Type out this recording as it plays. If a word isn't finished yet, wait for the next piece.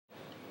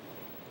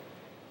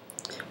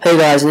Hey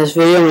guys, in this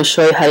video I'm going to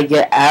show you how to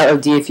get out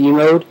of DFU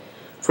mode.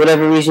 For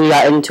whatever reason you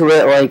got into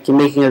it, like you're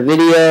making a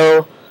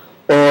video,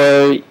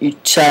 or you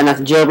decided not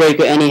to jailbreak,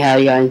 or anyhow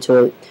you got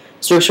into it.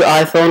 This works for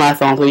iPhone,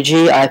 iPhone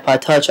 3G, iPod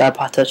Touch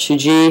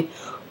 2G,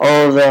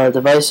 all the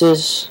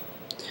devices.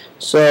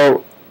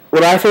 So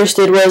what I first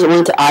did was I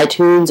went to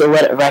iTunes and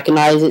let it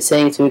recognize it,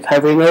 saying it's in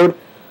recovery mode.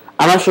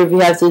 I'm not sure if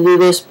you have to do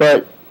this,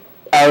 but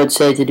I would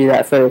say to do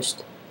that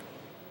first.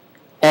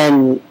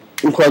 And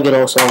unplug it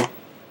also.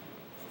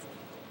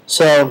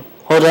 So,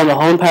 hold down the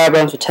home power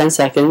button for 10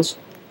 seconds.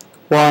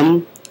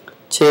 1,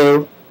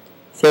 2,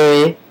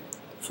 3,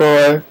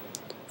 4,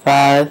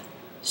 5,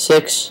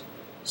 6,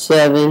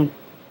 7,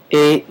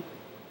 8,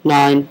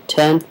 9,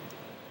 10,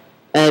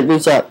 and it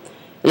boots up.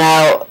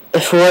 Now,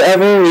 if for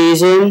whatever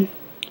reason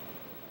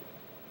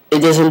it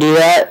doesn't do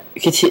that,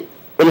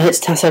 when it hits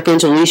 10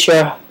 seconds, release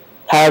your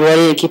power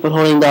button and keep on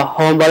holding the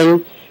home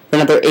button for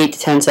another 8 to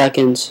 10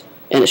 seconds,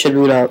 and it should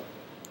boot up.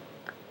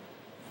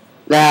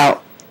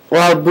 Now,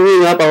 while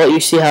booting up, I'll let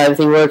you see how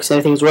everything works.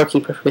 Everything's working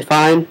perfectly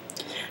fine.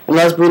 And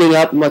while it's booting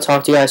up, I'm going to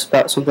talk to you guys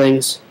about some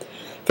things.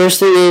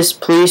 First thing is,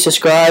 please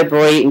subscribe,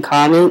 rate, and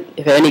comment.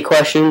 If you have any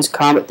questions,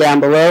 comment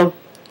down below.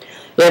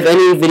 If you have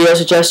any video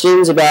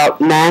suggestions about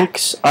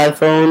Macs,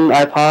 iPhone,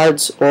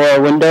 iPods, or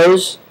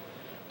Windows,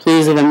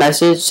 please leave a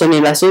message. Send me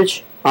a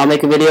message. I'll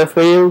make a video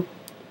for you.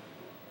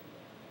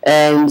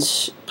 And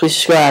please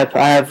subscribe.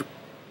 I have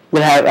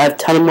a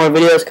ton of more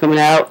videos coming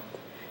out,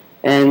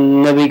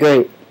 and they'll be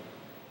great.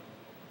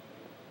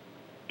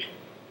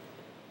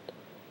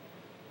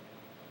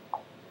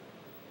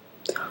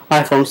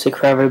 iPhones take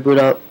forever to boot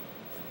up.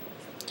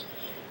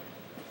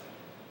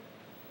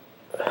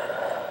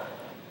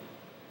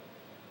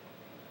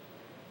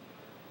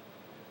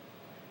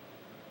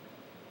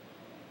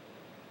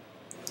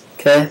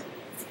 Okay.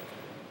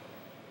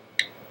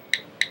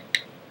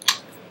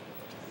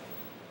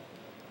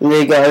 And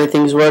there you go,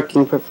 everything's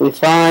working perfectly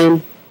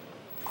fine.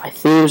 My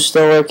theme's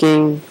still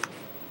working.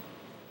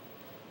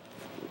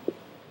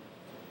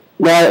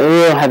 No, I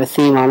really don't have a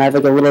theme on. I have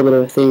like a little bit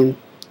of a theme.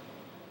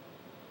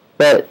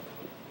 But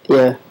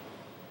yeah,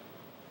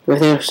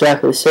 everything's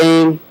exactly the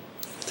same.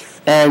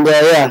 And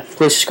yeah,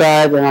 please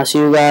subscribe, and I'll see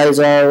you guys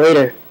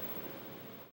later.